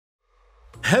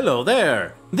Hello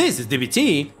there, this is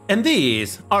DBT, and this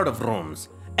is Art of Rooms.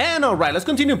 And alright, let's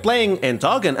continue playing and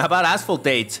talking about Asphalt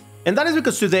 8. And that is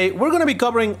because today we're going to be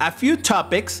covering a few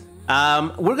topics.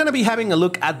 We're going to be having a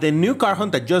look at the new car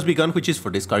hunt that just begun, which is for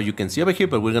this car you can see over here,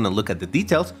 but we're going to look at the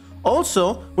details.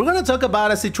 Also, we're going to talk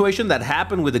about a situation that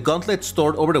happened with the Gaunlet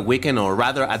store over the weekend, or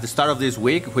rather at the start of this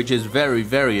week, which is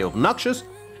very obnoxious.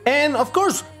 And of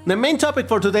course, the main topic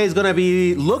for today is going to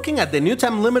be looking at the new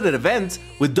time limited events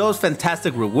with those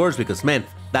fantastic rewards, because man,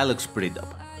 that looks pretty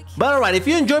dope. But alright, if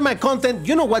you enjoy my content,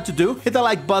 you know what to do. Hit the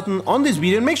like button on this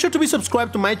video and make sure to be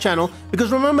subscribed to my channel,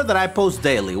 because remember that I post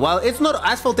daily. While it's not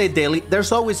Asphalt 8 daily,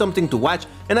 there's always something to watch,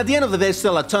 and at the end of the day,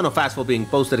 still a ton of Asphalt being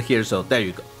posted here, so there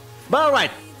you go. But alright,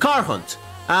 car hunt.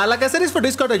 Like I said, it's for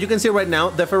this car that you can see right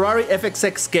now, the Ferrari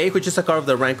FXXK, which is a car of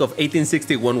the rank of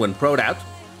 1861 when pro'd out.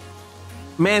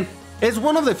 Man, it's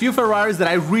one of the few Ferraris that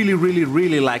I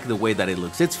really like the way that it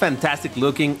looks. It's fantastic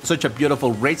looking, such a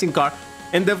beautiful racing car,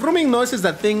 and the vrooming noises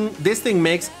that this thing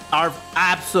makes are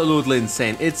absolutely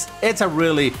insane. It's a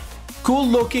really cool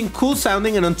looking, cool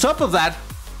sounding, and on top of that,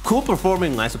 cool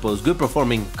performing, I suppose, good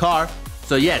performing car.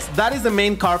 So yes, that is the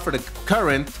main car for the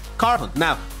current car hunt.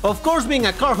 Now, of course, being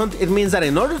a car hunt, it means that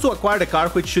in order to acquire the car,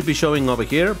 which should be showing over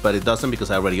here, but it doesn't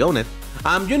because I already own it,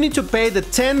 you need to pay the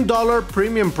 $10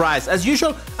 premium price. As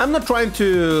usual, I'm not trying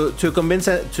to convince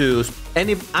anybody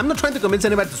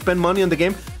to spend money on the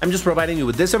game. I'm just providing you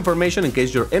with this information in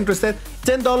case you're interested.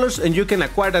 $10 and you can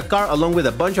acquire that car along with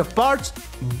a bunch of parts.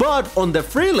 But on the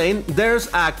free lane, there's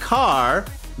a car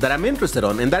that I'm interested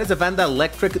on, and that is a Vanda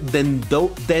Electric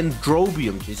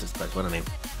Dendrobium. Jesus Christ, what a name.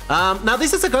 Now,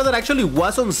 this is a car that actually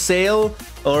was on sale,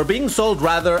 or being sold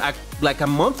rather, like a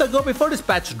month ago before this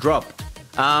patch dropped.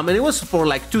 And it was for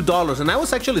like $2, and I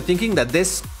was actually thinking that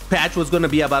this patch was going to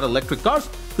be about electric cars,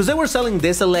 because they were selling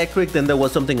this electric, then there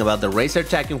was something about the racer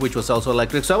tracking, which was also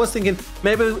electric, so I was thinking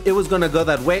maybe it was going to go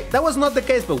that way. That was not the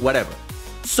case, but whatever.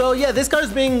 So yeah, this car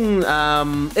is being,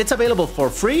 it's available for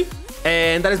free,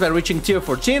 and that is by reaching tier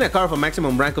 14, a car of a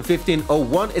maximum rank of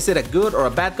 1501. Is it a good or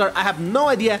a bad car? I have no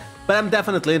idea, but I'm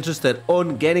definitely interested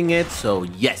on getting it, so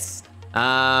yes.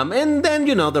 And then,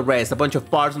 you know, the rest, a bunch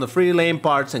of parts on the free lane,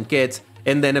 parts and kits,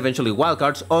 and then eventually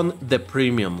wildcards on the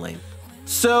premium lane.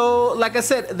 So, like I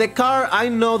said, the car, I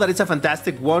know that it's a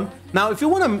fantastic one. Now, if you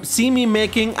want to see me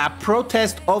making a pro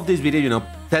test of this video, you know,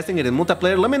 testing it in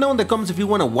multiplayer, let me know in the comments if you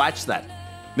want to watch that,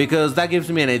 because that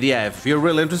gives me an idea if you're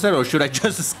really interested, or should I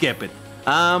just skip it.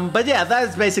 But yeah,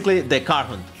 that's basically the car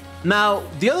hunt. Now,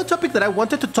 the other topic that I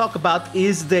wanted to talk about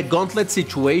is the Gaunlet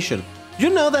situation. You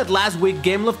know that last week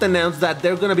Gaunlet announced that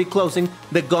they're going to be closing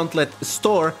the Gaunlet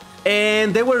store,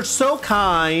 and they were so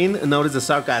kind, notice the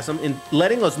sarcasm, in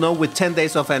letting us know with 10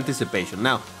 days of anticipation.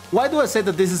 Now, why do I say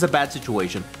that this is a bad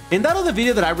situation? In that other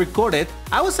video that I recorded,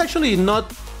 I was actually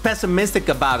not pessimistic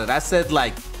about it. I said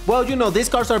like, well, you know, these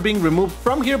cars are being removed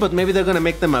from here, but maybe they're going to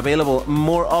make them available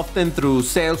more often through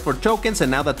sales for tokens, and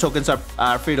now that tokens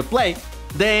are free to play,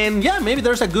 then yeah, maybe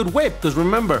there's a good way, because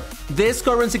remember, this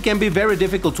currency can be very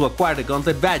difficult to acquire, the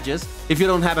Gaunlet badges, if you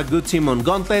don't have a good team on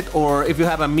Gaunlet, or if you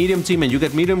have a medium team and you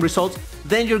get medium results,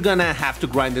 then you're gonna have to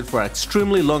grind it for an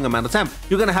extremely long amount of time.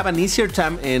 You're gonna have an easier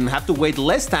time and have to wait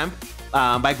less time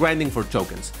by grinding for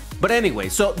tokens. But anyway,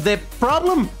 so the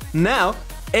problem now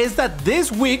is that this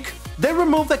week they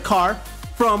removed the car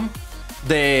from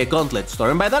the Gaunlet store,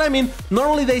 and by that I mean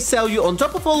normally they sell you, on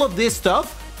top of all of this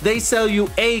stuff, they sell you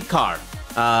a car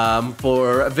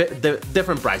for the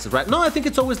different prices, right? No, I think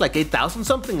it's always like 8,000,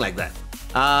 something like that.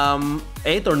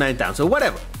 8 or 9,000, so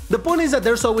whatever. The point is that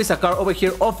there's always a car over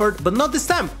here offered, but not this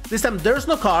time. This time there's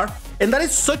no car, and that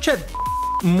is such a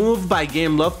move by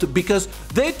Gaunlet, because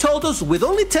they told us with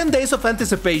only 10 days of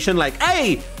anticipation, like,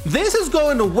 hey, this is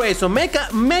going away, so make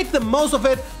the most of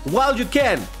it while you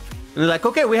can. And they're like,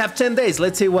 okay, we have 10 days,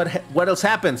 let's see what else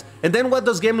happens. And then what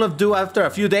does Gaunlet do after a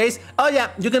few days? Oh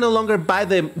yeah, you can no longer buy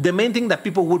the main thing that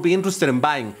people would be interested in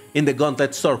buying in the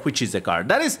Gaunlet store, which is the car.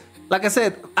 That is, like I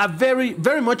said, a very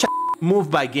much a move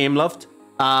by Gaunlet.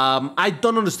 I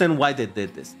don't understand why they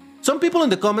did this. Some people in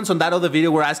the comments on that other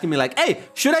video were asking me like, hey,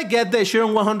 should I get the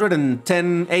Chiron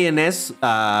 110 ANS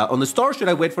on the store? Should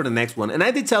I wait for the next one? And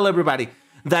I did tell everybody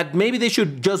that maybe they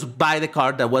should just buy the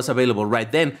card that was available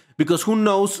right then, because who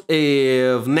knows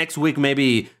if next week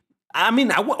maybe, I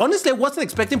mean, honestly, I wasn't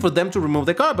expecting for them to remove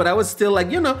the card, but I was still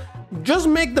like, you know, just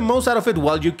make the most out of it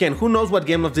while you can. Who knows what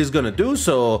Gaunlet is gonna do,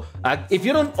 so if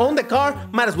you don't own the car,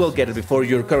 might as well get it before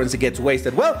your currency gets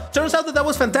wasted. Well, turns out that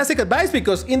was fantastic advice,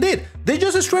 because indeed, they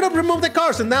just straight up removed the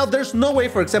cars, and now there's no way,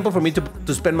 for example, for me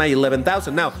to spend my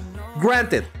 11,000. Now,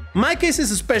 granted, my case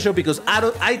is special because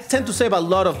I tend to save a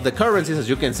lot of the currencies, as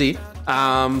you can see.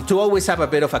 to always have a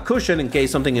bit of a cushion in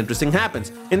case something interesting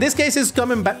happens. In this case, it's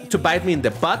coming back to bite me in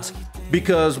the butt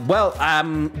because, well,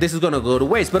 this is gonna go to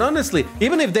waste. But honestly,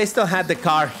 even if they still had the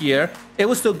car here, it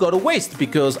would still go to waste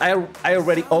because I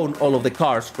already own all of the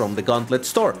cars from the Gaunlet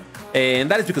store.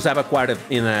 And that is because I've acquired it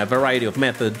in a variety of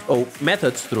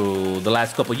methods through the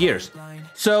last couple years.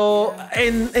 So,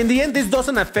 in the end, this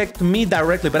doesn't affect me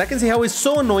directly, but I can see how it's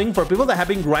so annoying for people that have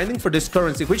been grinding for this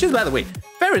currency, which is, by the way,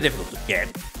 very difficult to get.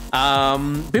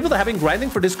 People that have been grinding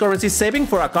for this currency, saving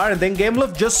for a car, and then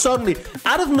Gaunlet just suddenly,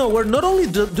 out of nowhere, not only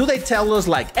do they tell us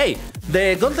like, hey,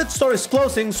 the Gaunlet store is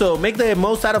closing, so make the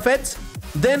most out of it,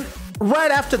 then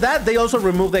right after that, they also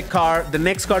remove the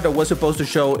next car that was supposed to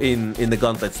show in the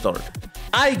Gaunlet store.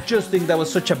 I just think that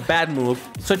was such a bad move,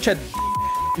 such a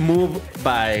move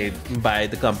by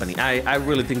the company. I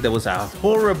really think that was a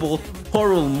horrible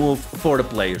move for the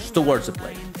players, towards the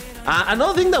player.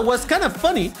 Another thing that was kind of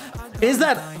funny is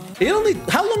that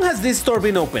how long has this store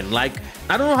been open? Like,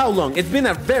 I don't know how long. It's been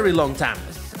a very long time.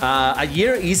 A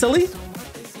year easily.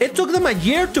 It took them a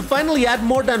year to finally add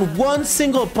more than one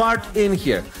single part in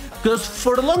here. Because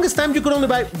for the longest time, you could only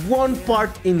buy one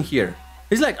part in here.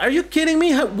 It's like, are you kidding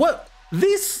me? What?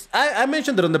 This, I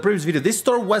mentioned it on the previous video. This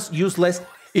store was useless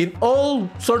in all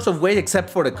sorts of ways except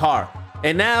for the car.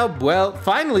 And now, well,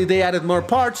 finally they added more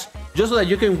parts just so that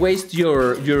you can waste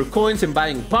your coins in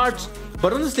buying parts.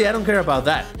 But honestly, I don't care about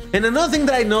that. And another thing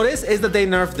that I noticed is that they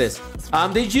nerfed this.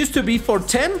 This used to be for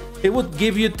 10, it would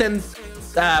give you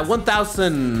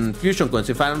 1,000 fusion coins,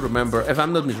 if I'm not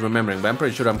misremembering, but I'm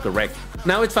pretty sure I'm correct.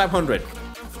 Now it's 500.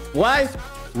 Why?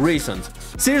 Reasons.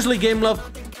 Seriously, Gaunlet,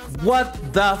 what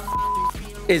the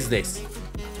is this?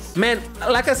 Man,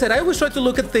 like I said, I always try to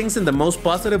look at things in the most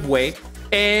positive way,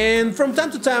 and from time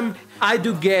to time, I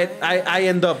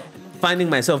end up finding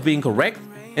myself being correct,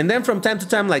 and then from time to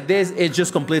time like this, it's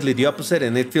just completely the opposite,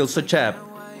 and it feels such a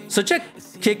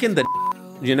kick in the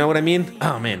you know what I mean?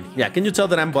 Oh man, yeah, can you tell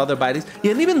that I'm bothered by this?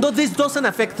 And even though this doesn't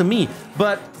affect me,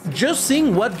 but just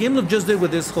seeing what Gaunlet just did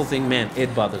with this whole thing, man,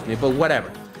 it bothers me, but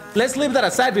whatever. Let's leave that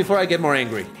aside before I get more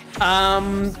angry.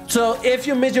 So if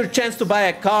you miss your chance to buy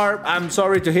a car, I'm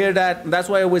sorry to hear that. That's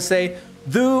why I always say,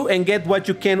 do and get what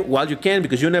you can while you can,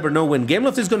 because you never know when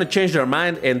Gaunlet is gonna change their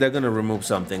mind and they're gonna remove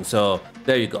something. So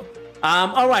there you go.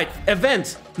 All right,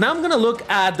 events. Now I'm gonna look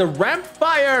at the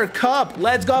Rampfire Cup.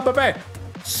 Let's go, baby.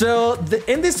 So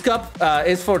in this cup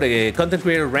is for the content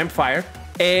creator Rampfire,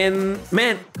 and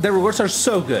man, the rewards are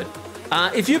so good.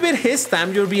 If you beat his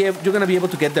time, you're gonna be able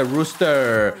to get the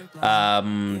Rooster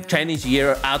Chinese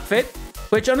Year outfit,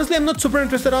 which honestly I'm not super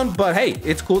interested on, but hey,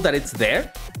 it's cool that it's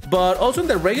there. But also in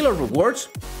the regular rewards,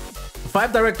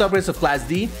 5 direct upgrades of Class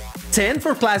D, 10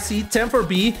 for Class C, 10 for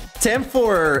B, 10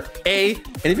 for A,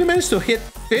 and if you manage to hit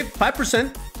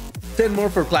 5%, 10 more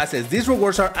for Class S. These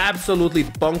rewards are absolutely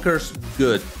bonkers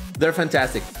good. They're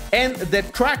fantastic. And the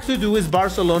track to do is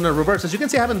Barcelona Reverse. As you can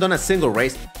see, I haven't done a single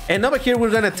race. And over here,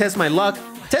 we're gonna test my luck,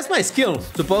 test my skill,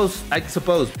 I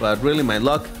suppose, but really my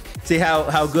luck. See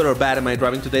how good or bad am I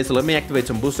driving today. So let me activate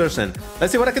some boosters and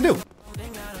let's see what I can do.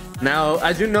 Now,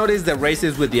 as you notice, the race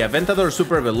is with the Aventador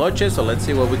Super Veloce. So let's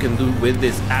see what we can do with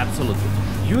this absolute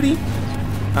beauty.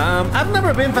 I've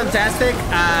never been fantastic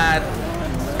at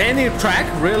any track,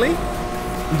 really.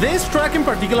 This track in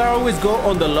particular, I always go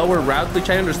on the lower route, which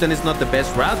I understand is not the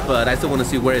best route, but I still want to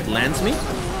see where it lands me.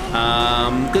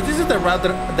 Because this is the route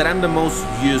that I'm the most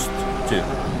used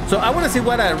to. So I want to see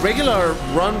what a regular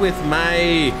run with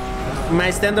my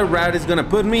standard route is gonna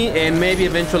put me, and maybe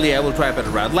eventually I will try a better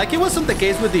route. Like it wasn't the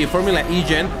case with the Formula E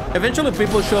Gen. Eventually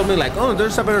people showed me like, oh,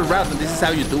 there's a better route and this is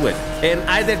how you do it. And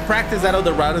I did practice that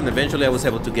other route, and eventually I was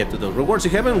able to get to those rewards.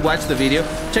 If you haven't watched the video,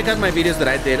 check out my videos that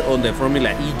I did on the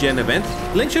Formula E Gen event.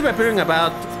 Link should be appearing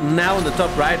about now on the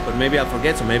top right, but maybe I'll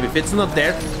forget, so maybe if it's not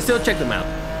there, still check them out.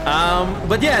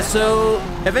 But yeah, so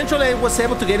eventually I was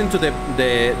able to get into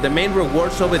the main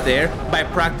rewards over there by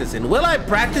practicing. Will I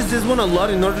practice this one a lot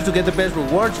in order to get the best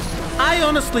rewards? I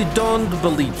honestly don't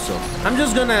believe so. I'm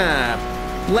just gonna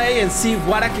play and see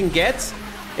what I can get,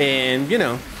 and you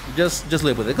know, just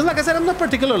live with it. Because like I said, I'm not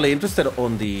particularly interested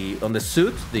on the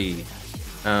suit, the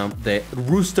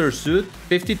Rooster suit,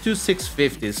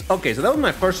 52,650s. Okay, so that was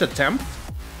my first attempt.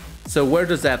 So where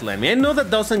does that land me? I know that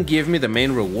doesn't give me the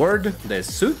main reward, the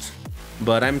suit,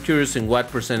 but I'm curious in what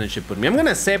percentage it put me. I'm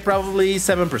gonna say probably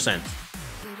 7%. I'm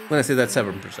gonna say that's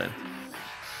 7%.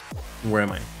 Where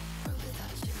am I?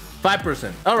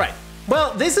 5%. All right.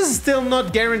 Well, this is still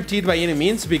not guaranteed by any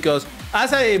means, because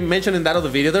as I mentioned in that other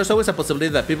video, there's always a possibility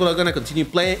that people are gonna continue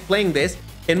playing this,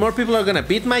 and more people are gonna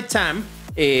beat my time,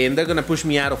 and they're gonna push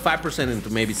me out of 5% into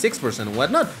maybe 6% and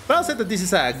whatnot. But I'll say that this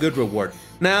is a good reward.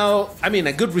 Now, I mean,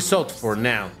 a good result for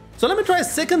now. So let me try a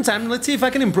second time. Let's see if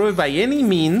I can improve it by any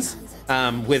means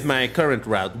with my current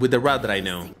route, with the route that I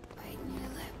know.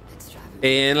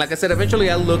 And like I said, eventually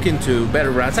I'll look into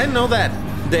better routes. I know that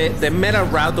the meta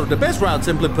route, or the best route,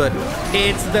 simply put,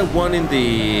 it's the one in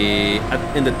the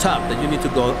top, that you need to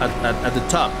go at the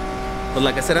top. But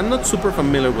like I said, I'm not super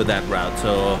familiar with that route,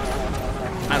 so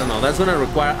I don't know. That's gonna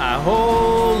require a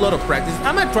whole lot of practice.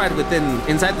 I might try it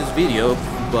inside this video,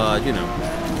 but you know,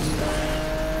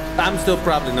 I'm still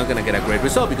probably not gonna get a great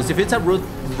result, because if it's a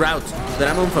route that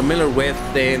I'm unfamiliar with,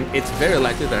 then it's very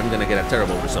likely that I'm gonna get a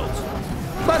terrible result.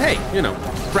 But hey, you know,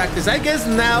 practice, I guess.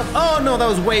 Now, oh no, that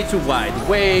was way too wide,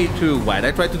 way too wide.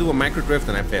 I tried to do a micro drift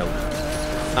and I failed.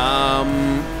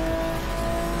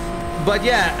 But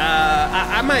yeah,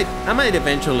 I might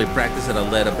eventually practice it a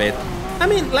little bit. I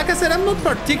mean, like I said, I'm not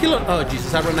particular. Oh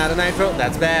Jesus, I ran out of nitro.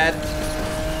 That's bad.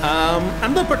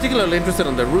 I'm not particularly interested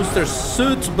in the Rooster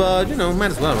suits, but you know,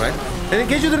 might as well, right? And in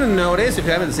case you didn't notice, if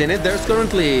you haven't seen it, there's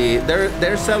currently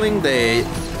they're selling the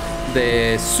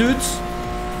suits.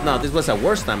 No, this was a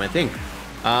worse time, I think.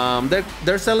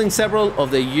 They're selling several of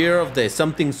the year of the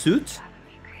something suits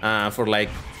for like,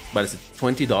 what is it,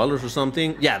 $20 or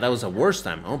something? Yeah, that was a worse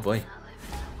time. Oh boy.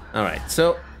 All right,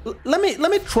 so let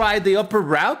me try the upper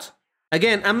route.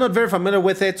 Again, I'm not very familiar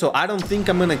with it, so I don't think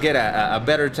I'm gonna get a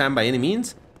better time by any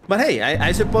means. But hey,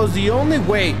 I suppose the only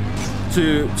way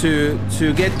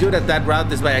to get good at that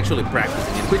route is by actually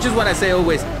practicing it, which is what I say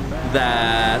always,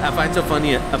 that I find so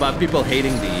funny about people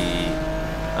hating the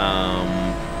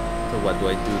so what do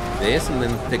I do, this and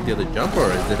then take the other jump,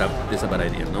 or is this a bad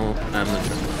idea? No, I'm not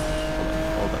sure.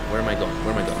 Hold on, where am I going?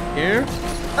 Where am I going? Here?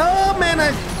 Oh man,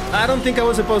 I don't think I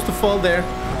was supposed to fall there.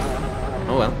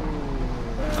 Oh well.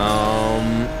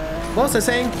 What was I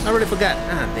saying? I already forgot.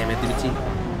 Ah, damn it, DBT.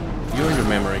 You and your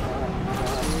memory.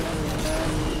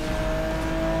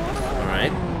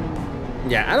 Alright.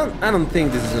 Yeah, I don't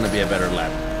think this is gonna be a better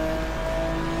lap.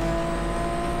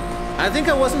 I think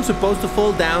I wasn't supposed to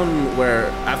fall down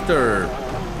where I fell.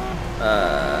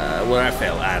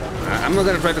 I don't know. I'm not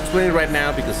gonna try to explain it right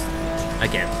now because I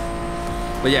can't.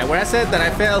 But yeah, where I said that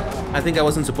I fell, I think I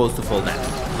wasn't supposed to fall down.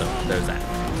 So there's that.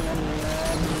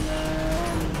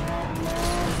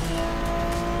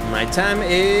 My time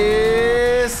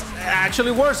is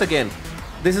actually worse again.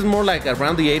 This is more like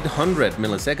around the 800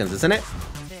 milliseconds, isn't it?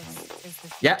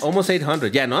 Yeah, almost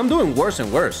 800. Yeah, no, I'm doing worse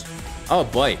and worse. Oh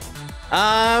boy.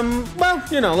 Well,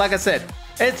 you know, like I said,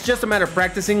 it's just a matter of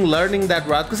practicing, learning that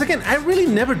route. Because again, I really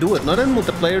never do it. Not in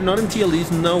multiplayer, not in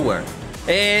TLEs, nowhere.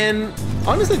 And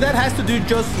honestly, that has to do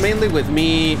just mainly with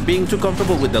me being too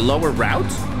comfortable with the lower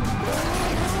routes.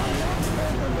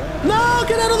 No,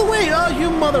 get out of the way! Oh, you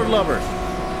mother lovers.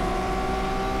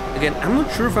 Again, I'm not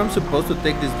sure if I'm supposed to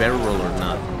take this barrel roll or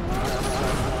not.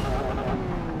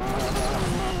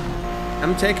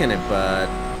 I'm taking it, but...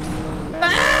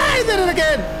 Ah, I did it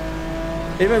again!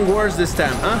 Even worse this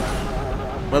time, huh?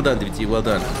 Well done, DBT, well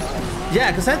done.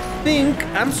 Yeah, because I think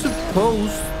I'm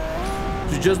supposed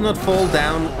to just not fall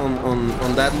down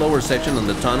on that lower section on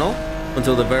the tunnel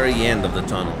until the very end of the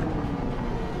tunnel.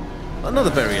 Well, not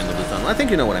the very end of the tunnel. I think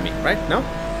you know what I mean, right? No?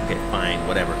 Okay, fine,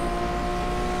 whatever.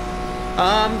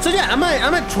 So yeah, I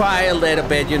might try a little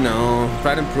bit, you know,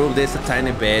 try to improve this a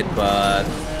tiny bit, but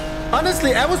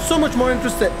honestly, I was so much more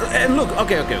interested. And look,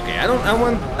 okay. I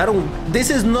don't. This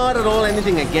is not at all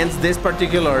anything against this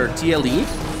particular TLE.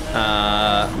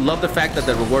 Love the fact that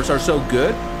the rewards are so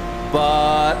good,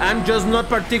 but I'm just not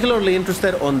particularly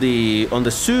interested on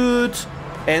the suits.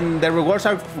 And the rewards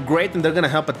are great, and they're gonna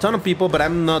help a ton of people, but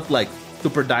I'm not like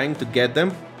super dying to get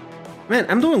them. Man,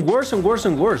 I'm doing worse and worse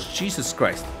and worse. Jesus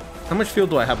Christ. How much fuel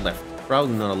do I have left?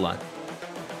 Probably not a lot.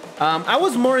 I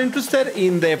was more interested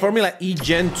in the Formula E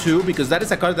Gen 2 because that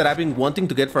is a car that I've been wanting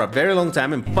to get for a very long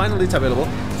time, and finally it's available.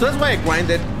 So that's why I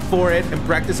grinded for it and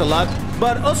practiced a lot.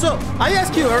 But also, I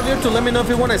asked you earlier to let me know if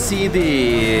you want to see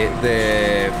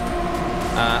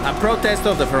a protest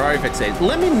of the Ferrari FX8.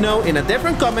 Let me know in a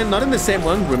different comment, not in the same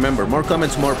one. Remember, more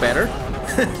comments, more better.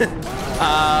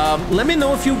 Let me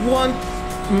know if you want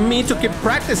me to keep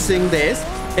practicing this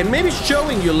and maybe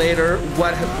showing you later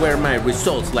what were my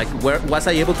results. Like, was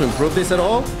I able to improve this at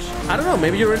all? I don't know,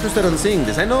 maybe you're interested in seeing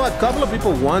this. I know a couple of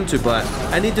people want to, but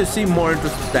I need to see more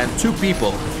interest than 2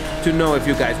 people to know if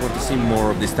you guys want to see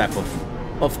more of this type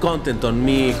of content on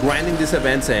me grinding these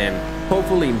events and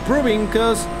hopefully improving,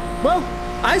 because, well,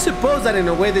 I suppose that in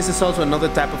a way this is also another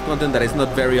type of content that is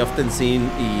not very often seen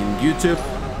in YouTube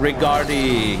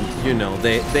regarding, you know,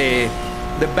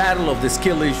 the battle of the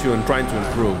skill issue and trying to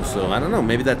improve. So I don't know,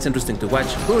 maybe that's interesting to watch,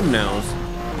 who knows?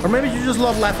 Or maybe you just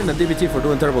love laughing at DBT for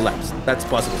doing terrible laps. That's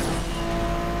possible.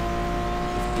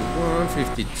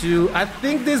 152. I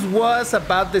think this was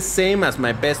about the same as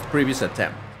my best previous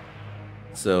attempt.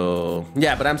 So,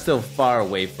 yeah, but I'm still far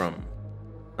away from...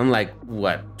 I'm like,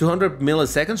 what, 200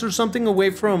 milliseconds or something away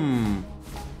from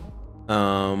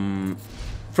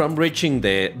reaching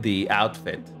the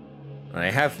outfit. I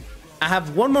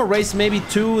have one more race, maybe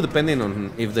two, depending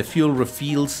on if the fuel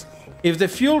refills. If the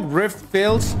fuel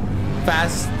refills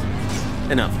fast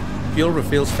enough. Fuel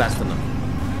refills fast enough.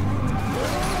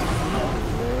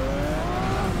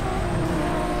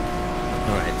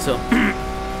 Alright, so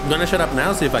I'm gonna shut up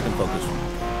now, see if I can focus.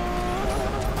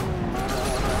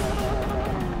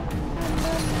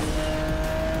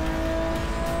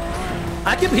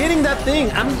 I keep hitting that thing.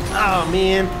 Oh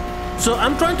man. So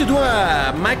I'm trying to do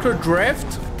a micro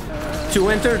drift to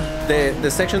enter the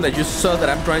section that you saw that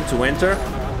I'm trying to enter.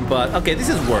 But okay, this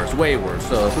is worse, way worse.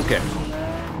 So who cares?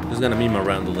 Just gonna meme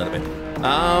around a little bit.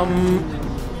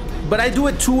 But I do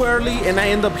it too early and I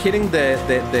end up hitting the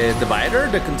divider,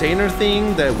 the container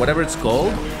thing, the whatever it's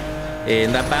called,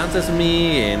 and that bounces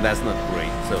me, and that's not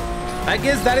great. So I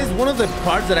guess that is one of the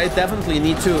parts that I definitely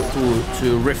need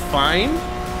to refine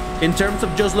in terms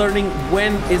of just learning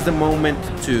when is the moment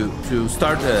to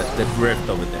start the drift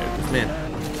over there. Because man,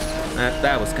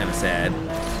 that was kind of sad.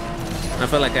 I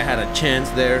felt like I had a chance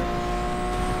there,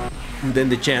 and then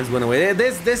the chance went away.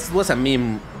 This was a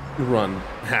meme run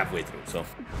halfway through, so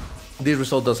this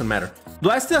result doesn't matter.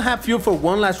 Do I still have fuel for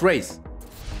one last race?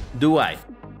 Do I?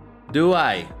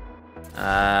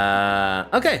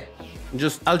 Okay,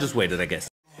 I'll just wait it, I guess.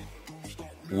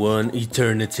 One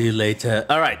eternity later.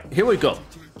 All right, here we go.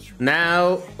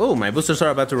 Now, oh, my boosters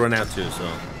are about to run out too. So,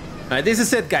 this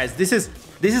is it, guys. This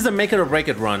is a make it or break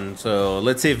it run. So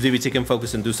let's see if DBT can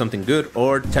focus and do something good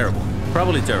or terrible.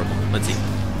 Probably terrible. Let's see.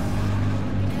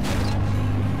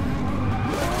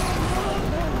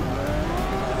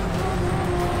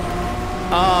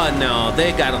 Oh no,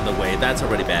 they got on the way. That's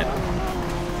already bad.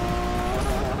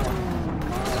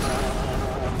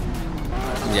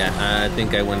 Yeah, I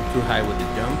think I went too high with the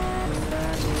jump.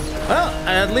 Well,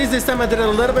 at least this time I did it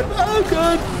a little bit. Oh,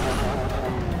 good.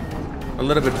 A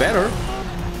little bit better.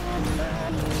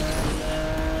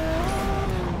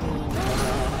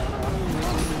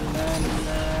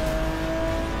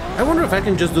 I wonder if I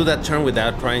can just do that turn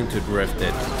without trying to drift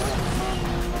it.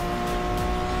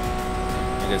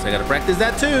 I guess I gotta practice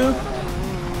that too.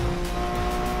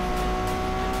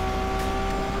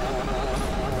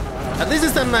 At least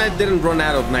this time I didn't run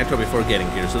out of nitro before getting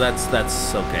here, so that's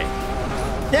okay.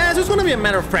 Yeah, it's just gonna be a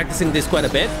matter of practicing this quite a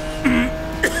bit.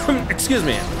 Excuse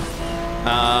me.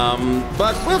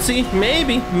 But we'll see.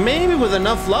 Maybe with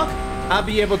enough luck, I'll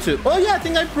be able to. Oh yeah, I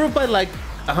think I improved by like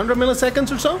 100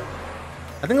 milliseconds or so.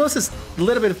 I think it was a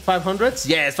little bit of 500s.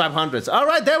 Yes, 500s. All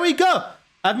right, there we go.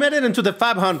 I've made it into the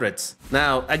 500s.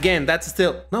 Now, again, that's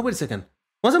still... No, wait a second.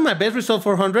 Wasn't my best result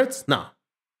 400s? No.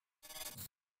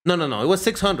 No. It was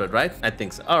 600, right? I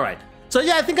think so. All right. So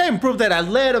yeah, I think I improved that a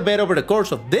little bit over the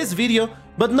course of this video,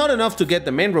 but not enough to get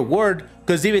the main reward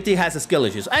because DBT has skill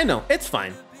issues. I know, it's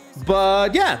fine.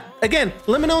 But yeah, again,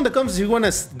 let me know in the comments if you want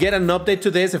to get an update to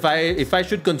this, if I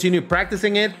should continue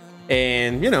practicing it.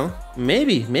 And, you know,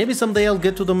 maybe someday I'll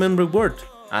get to the main reward.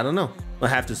 I don't know. We'll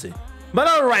have to see. But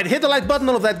alright, hit the like button,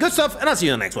 all of that good stuff, and I'll see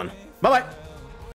you in the next one. Bye-bye.